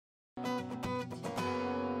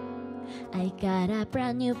I got a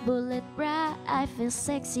brand new bullet bra, I feel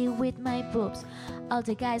sexy with my boobs. All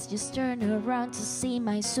the guys just turn around to see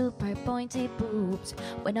my super pointy boobs.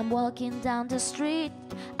 When I'm walking down the street,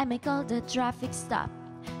 I make all the traffic stop.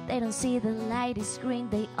 They don't see the light is green,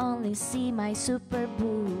 they only see my super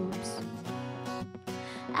boobs.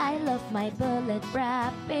 I love my bullet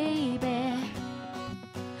bra, baby.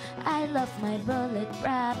 I love my bullet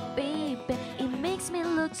bra, baby. It makes me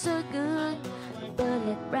look so good.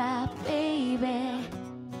 Bullet bra, baby.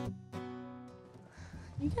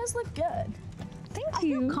 You guys look good. Thank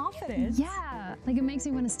you. I feel confident. Yeah, like it makes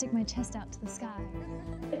me want to stick my chest out to the sky.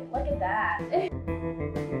 Look at that.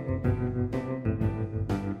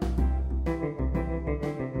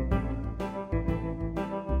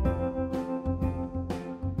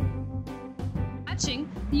 Matching.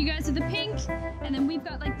 You guys are the pink, and then we've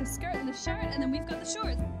got like the skirt and the shirt, and then we've got the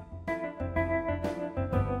shorts.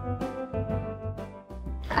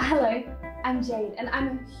 Hello, I'm Jade, and I'm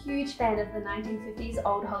a huge fan of the 1950s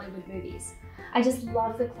old Hollywood movies. I just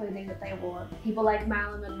love the clothing that they wore. People like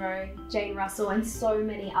Marilyn Monroe, Jane Russell, and so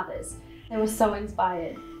many others. They were so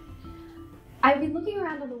inspired. I've been looking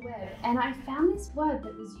around on the web, and I found this word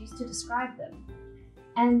that was used to describe them.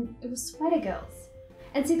 And it was sweater girls.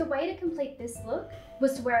 And see, the way to complete this look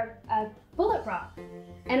was to wear a bullet bra,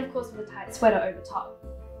 and of course with a tight sweater over top.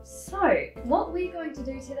 So, what we're going to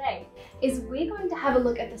do today is we're going to have a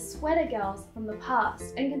look at the sweater girls from the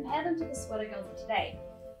past and compare them to the sweater girls of today,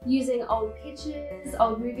 using old pictures,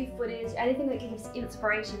 old movie footage, anything that gives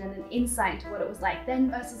inspiration and an insight to what it was like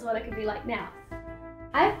then versus what it could be like now.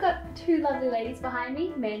 I've got two lovely ladies behind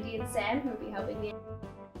me, Mandy and Sam, who will be helping me.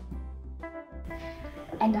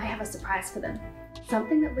 And I have a surprise for them.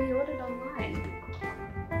 Something that we ordered online.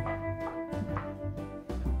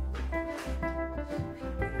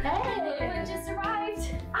 Hey, it just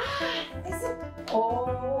arrived. Ah, is it?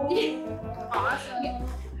 Oh, awesome.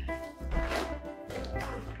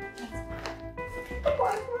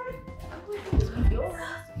 Yeah.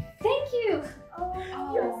 Thank you. Oh my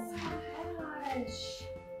gosh.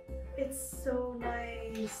 It's so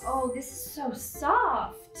nice. Oh, this is so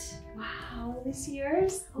soft. Wow, this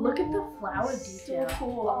yours? Look at the flower detail. So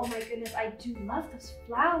cool. Oh my goodness, I do love those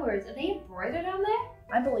flowers. Are they embroidered on there?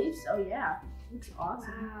 I believe so, yeah. Looks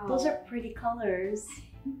awesome. Wow. Those are pretty colors.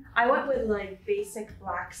 I went with like basic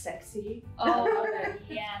black sexy. Oh, okay.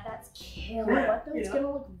 Yeah, that's killer. But though, it's Yeah.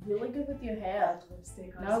 gonna look really good with your hair.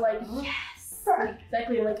 Lipstick on No, like, Yes.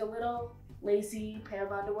 exactly, like a little lacy pair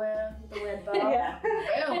of underwear with a red bow. Yeah.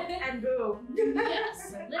 Ew. And boom.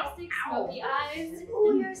 Yes. Lipstick, smoky eyes.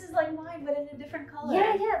 Oh, yours is like mine, but in a different color.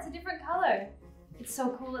 Yeah, yeah, it's a different color. It's so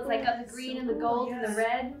cool. It's like got the green and the gold and the yes.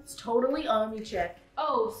 red. It's totally army chick.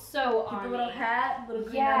 Oh, so With army. the little hat, little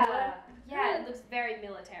green Yeah. underwear. Yeah, it looks very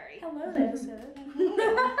military. Hello there, sir.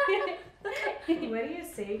 What do you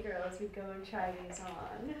say, girls? We go and try these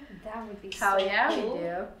on. That would be Hell so yeah, cool. we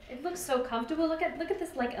do. It looks so comfortable. Look at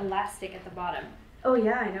this like elastic at the bottom. Oh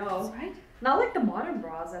yeah, I know. Right? Not like the modern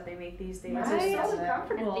bras that they make these days. Right. They're so And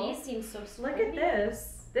comfortable. And these seem so Look sturdy. at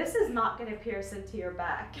this. This is not going to pierce into your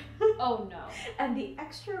back. Oh no. And the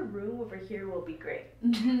extra room over here will be great.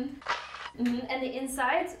 And the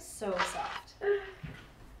insides so soft.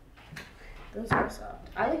 Those are soft.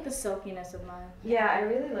 I like the silkiness of mine. Yeah, I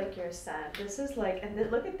really like your scent. This is like, and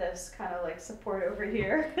then look at this kind of like support over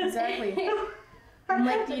here. Exactly. And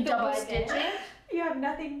like the Like the double wide stitching. band. You have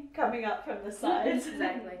nothing coming up from the sides.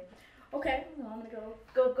 Exactly. Okay, well, I'm gonna go.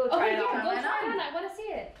 Go try Okay, it yeah, on. go try it on. I want to see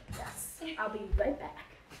it. Yes. I'll be right back.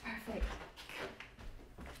 Perfect.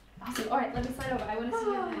 Awesome. All right, let me slide over. I want to see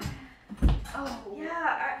your. Oh.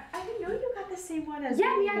 Yeah, I didn't know you got the same one as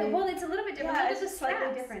Yeah, me. yeah. Well, it's a little bit different. Yeah, Look it's at the just slightly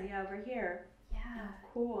straps. different. Yeah, over here. Yeah.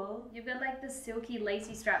 Cool. You've got like the silky,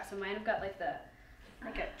 lacy straps. So mine have got like a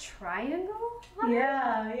triangle. on it.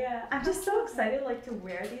 Yeah, yeah. I'm just so excited like to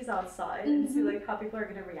wear these outside and see like how people are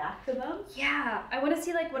gonna react to them. Yeah, I want to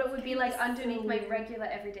see like what it would be like underneath my weird. regular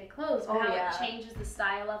everyday clothes. Oh, How yeah. it changes the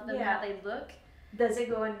style of them, Yeah. how they look. Does it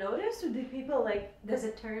go unnoticed, or do people like? Does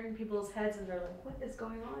it turn people's heads and they're like, "What is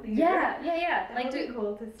going on here?" Yeah. That Like, would be do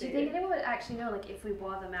cool to see. you think anyone would actually know, like, if we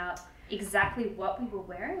wore them out, exactly what we were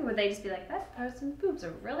wearing? Or would they just be like, that person's boobs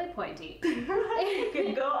are really pointy? It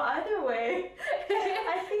could go either way.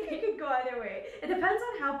 I think it could go either way. It depends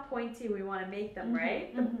on how pointy we want to make them,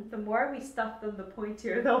 right? The more we stuff them, the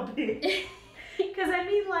pointier they'll be. Because I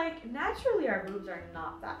mean, like, naturally our boobs are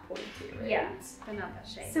not that pointy, right? Yeah, they're not that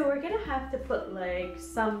shape. So we're gonna have to put like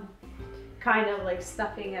some kind of like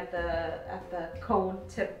stuffing at the cone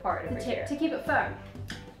tip part The over tip here. to keep it firm.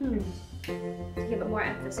 To give it more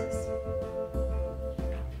emphasis.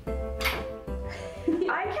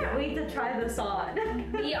 I can't wait to try this on.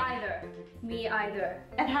 Me either. Me either.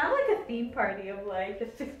 And have like a theme party of like the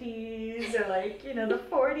 50s or like, you know, the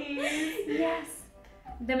 40s. Yes.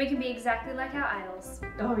 Then we can be exactly like our idols.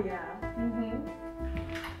 Oh yeah.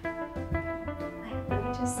 Let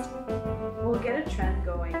me just... We'll get a trend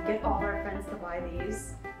going. Get all our friends to buy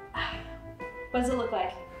these. What does it look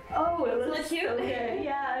like? Oh, it looks cute. so good.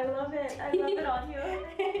 Yeah, I love it. I love it on you.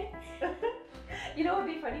 You know,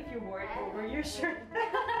 it'd be funny if you wore it over your shirt.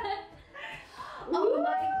 Oh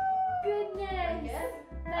my goodness.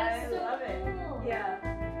 That's I so love cool. it. Yeah.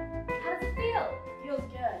 How does it feel? Feels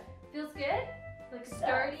good. Feels good? Like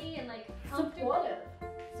sturdy and like comfortable?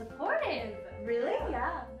 Supportive. Really?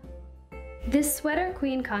 Yeah. This Sweater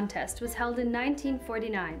Queen contest was held in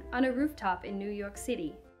 1949 on a rooftop in New York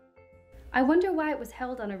City. I wonder why it was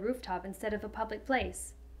held on a rooftop instead of a public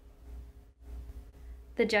place.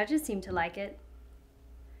 The judges seem to like it.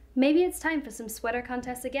 Maybe it's time for some sweater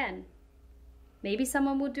contests again. Maybe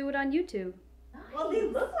someone will do it on YouTube. Well, they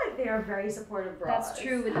look like they are very supportive bras. That's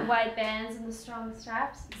true, with the wide bands and the strong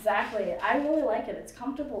straps. Exactly. I really like it. It's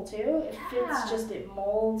comfortable too. It Yeah. fits it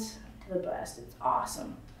molds to the breast. It's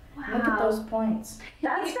awesome. Wow. Look at those points.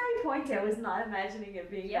 That's very pointy. I was not imagining it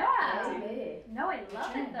being Yeah. that That's pointy. big. No, I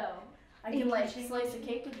love it though. I can like slice a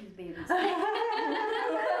cake with these babies.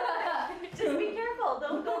 Just be careful.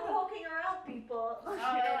 Don't go poking around people. You know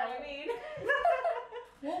what I mean?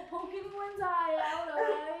 Won't poke anyone's eye out,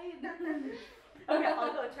 alright? Okay,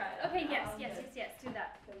 I'll go try it. Okay, yes, do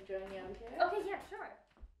that. Can I join you out here? Okay, yeah, sure.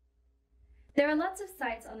 There are lots of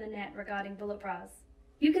sites on the net regarding bullet bras.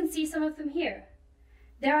 You can see some of them here.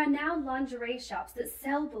 There are now lingerie shops that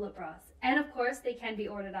sell bullet bras, and of course they can be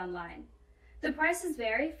ordered online. The prices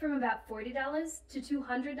vary from about $40 to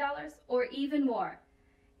 $200 or even more.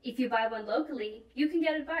 If you buy one locally, you can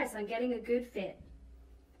get advice on getting a good fit.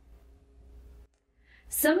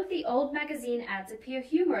 Some of the old magazine ads appear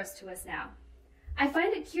humorous to us now. I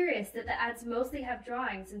find it curious that the ads mostly have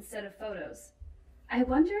drawings instead of photos. I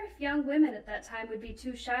wonder if young women at that time would be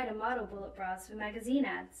too shy to model bullet bras for magazine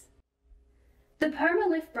ads. The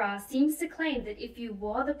Permalift bra seems to claim that if you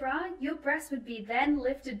wore the bra, your breasts would be then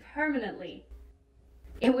lifted permanently.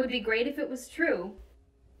 It would be great if it was true,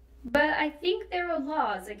 but I think there are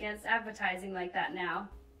laws against advertising like that now.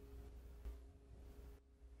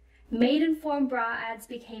 Maidenform bra ads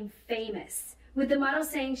became famous, with the model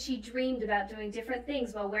saying she dreamed about doing different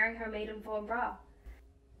things while wearing her maidenform bra.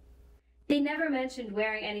 They never mentioned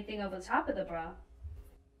wearing anything over the top of the bra.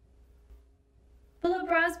 Bullet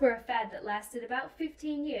bras were a fad that lasted about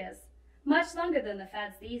 15 years, much longer than the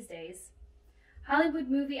fads these days. Hollywood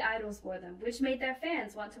movie idols wore them, which made their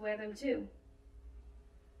fans want to wear them too.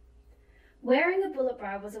 Wearing a bullet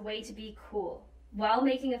bra was a way to be cool, while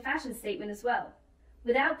making a fashion statement as well.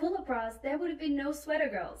 Without bullet bras, there would have been no sweater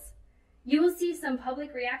girls. You will see some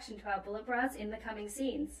public reaction to our bullet bras in the coming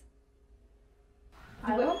scenes.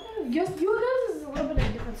 I wonder, your guys is a little bit of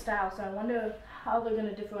a different style, so I wonder how they're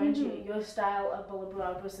gonna differentiate your style of bullet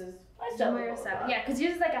bra versus my style of bullet bra. Yeah, because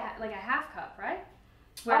yours is like a half cup, right?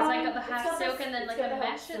 Whereas I got the it's half got silk this- and then it's like got a the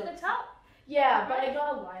half mesh at the silk. top. Yeah, but I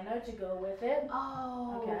got a liner to go with it.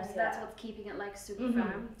 Oh, Okay, so that's yeah. what's keeping it like super Mhm.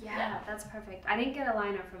 firm. Yeah, that's perfect. I didn't get a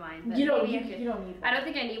liner for mine, but You don't maybe I need could. you don't need I that. don't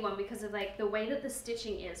think I need one because of like the way that the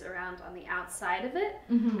stitching is around on the outside of it.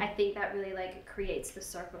 Mhm. I think that really like creates the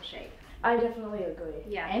circle shape. I definitely agree.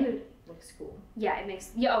 Yeah. And it looks cool. Yeah, it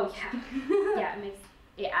makes. Yeah, oh yeah. Yeah,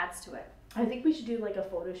 it adds to it. I think we should do like a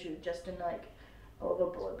photo shoot just in like all the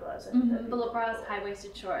bullet bras. Bullet bras, high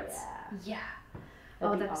waisted shorts. Yeah. Yeah.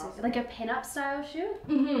 That'd Oh, be that's awesome. like a pin-up style shoot.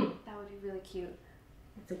 Mhm. That would be really cute.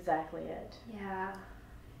 That's exactly it. Yeah.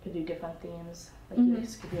 Could do different themes. Like Mhm.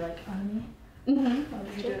 this could be like army. Mm-hmm.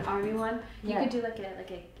 You could do an army one. You Yeah. could do like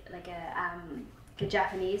a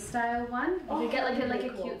Japanese style one. You Oh, could get like a that'd be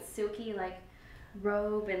cool. cute silky like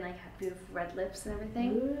robe and like have beautiful red lips and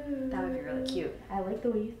everything. Ooh. That would be really cute. I like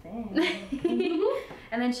the way you think.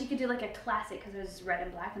 And then she could do like a classic because it was red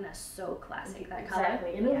and black and that's so classic that color.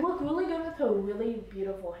 Exactly. And it would look really good with her really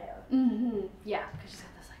beautiful hair. Mm-hmm. Yeah, because she's got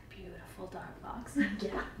this like beautiful dark locks.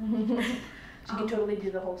 Yeah. She could totally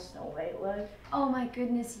do the whole Snow White look. Oh my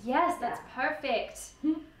goodness, yes, that's perfect.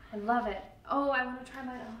 I love it. Oh, I want to try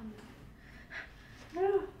mine on.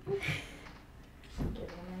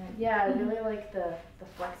 Yeah, I really like the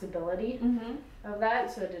flexibility Mm-hmm. of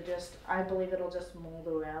that. So to just, I believe it'll just mold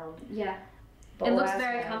around. Yeah. But It looks last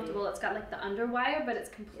very night- comfortable. It's got like the underwire, but it's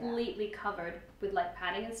completely covered with like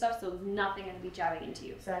padding and stuff, so nothing going to be jabbing into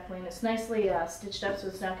you. Exactly, and it's nicely stitched up so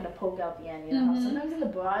it's not going to poke out the end. You know how sometimes in the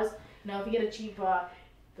bras, you know, if you get a cheap bra,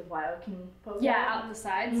 the wire can poke Yeah, out. out the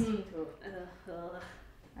sides. Mhm. Ugh.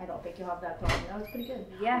 I I don't think you'll have that problem. That was pretty good.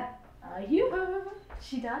 Yeah.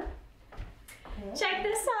 She done? Check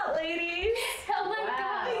this out, ladies. Oh my Wow.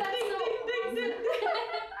 gosh, that's so Ding,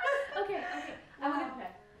 awesome. Okay. I'm gonna.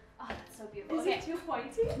 Oh, that's so beautiful. Is Okay. it too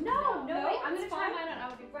pointy? No, wait. I'm it's gonna try fine. mine on.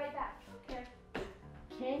 I'll be right back. Okay.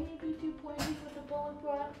 Can you do 2 pointies with a bullet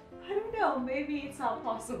bra? I don't know. Maybe it's not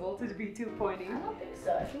possible to be too pointy. I don't think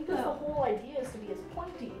so. I think that's the whole idea is to be as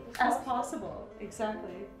pointy As possible.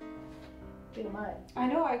 Exactly. Feel mine. I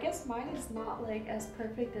know. I guess mine is not like as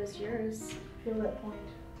perfect as yours. Feel that point.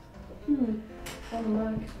 Oh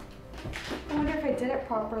look. I wonder if I did it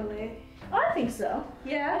properly. I think so.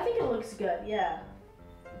 Yeah. I think it looks good. Yeah.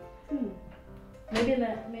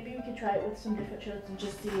 Maybe we could try it with some different shirts and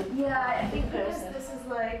just see. Yeah, I think because comparison. this is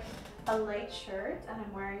like a light shirt and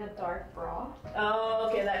I'm wearing a dark bra. Oh,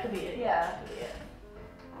 okay, that could be it. Yeah. That could be it.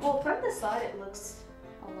 Well, from the side it looks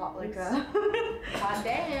a lot like a... Hot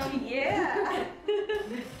damn. Yeah.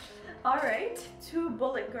 All right, 2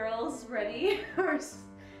 bullet girls ready,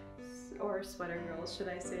 or sweater girls, should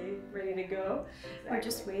I say, ready to go. We're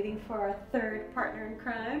just waiting for our 3rd partner in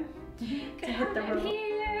crime to hit the road.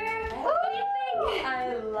 Here. Oh, What do you think?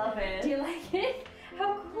 I love it. Do you like it?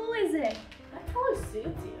 How cool is it? That color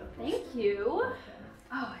suits you. Thank you.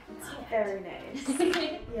 Oh, it's Very nice.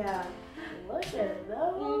 it. Yeah. Look at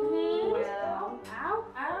those. Wow. Ow,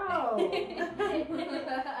 ow.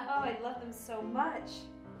 Oh, I love them so much.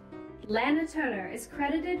 Lana Turner is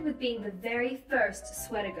credited with being the very first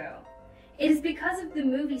sweater girl. It is because of the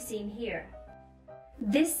movie scene here.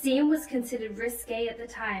 This scene was considered risque at the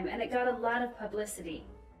time and it got a lot of publicity.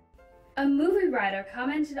 A movie writer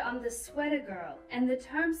commented on the sweater girl and the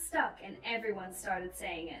term stuck and everyone started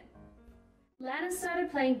saying it. Lana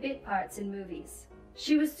started playing bit parts in movies.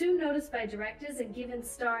 She was soon noticed by directors and given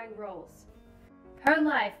starring roles. Her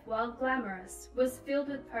life, while glamorous, was filled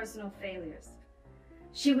with personal failures.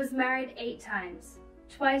 She was married 8 times,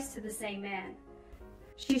 twice to the same man.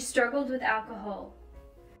 She struggled with alcohol.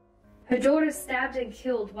 Her daughter stabbed and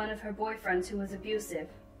killed one of her boyfriends who was abusive.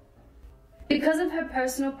 Because of her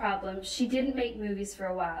personal problems, she didn't make movies for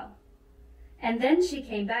a while. And then she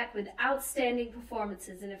came back with outstanding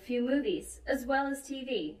performances in a few movies, as well as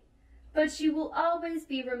TV. But she will always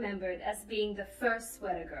be remembered as being the first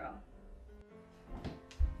sweater girl.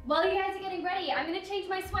 While you guys are getting ready, I'm gonna change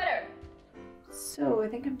my sweater. So I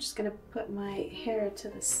think I'm just gonna put my hair to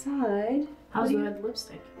the side. How's the red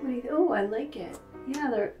lipstick? What do you think? Oh, I like it. Yeah,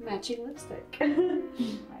 they're matching lipstick.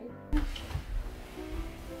 Right.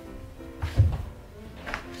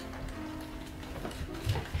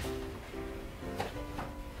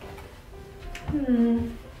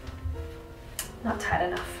 Not tight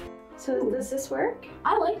enough. So does this work?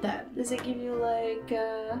 I like that. Does it give you like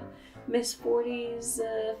Miss 40s,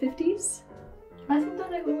 50s? I think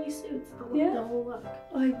that it really suits the whole look.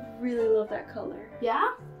 I really love that color.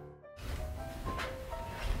 Yeah?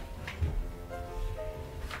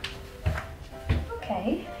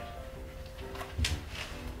 Okay.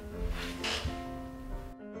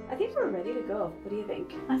 I think we're ready to go. What do you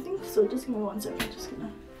think? I think so. Just give me 1 second. Just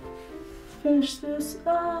gonna finish this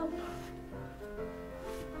up.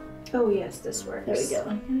 Oh yes, this works. There we go.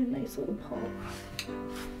 I got a nice little pull.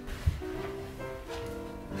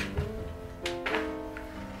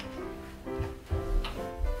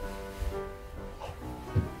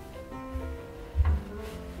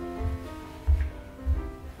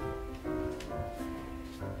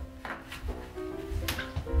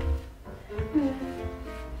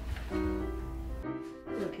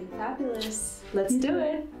 Looking fabulous. Let's do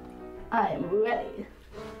it. I am ready.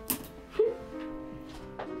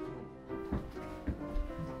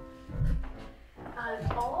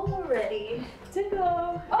 I'm all ready to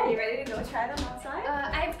go. Are you ready to go try them outside?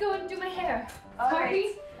 I have to go and do my hair. All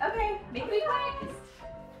Sorry. right. Okay. Make Be it quiet.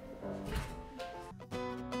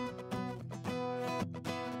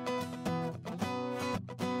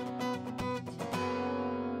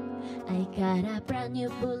 I got a brand new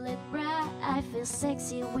bullet bra. I feel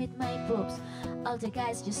sexy with my boobs. All the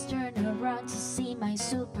guys just turn around to see my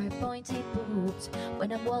super pointy boobs.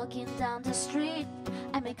 When I'm walking down the street,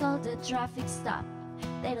 I make all the traffic stop.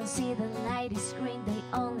 They don't see the light is green, they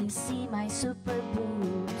only see my super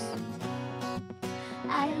boobs.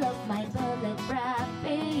 I love my bullet bra,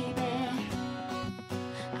 baby.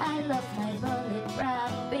 I love my bullet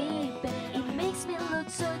bra, baby. It makes me look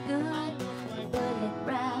so good. My bullet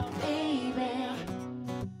bra, baby.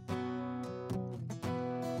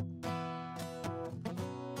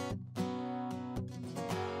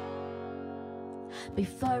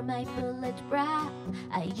 Before my bullet bra,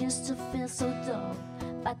 I used to feel so dull.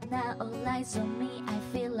 But now all eyes on me, I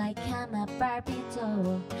feel like I'm a Barbie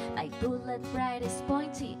doll. My bullet ride is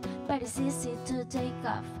pointy, but it's easy to take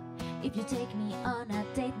off. If you take me on a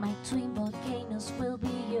date, my twin volcanoes will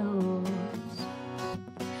be yours.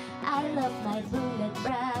 I love my bullet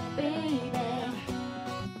ride, baby.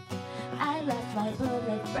 I love my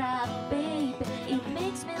bullet ride, baby. It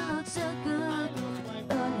makes me look so good.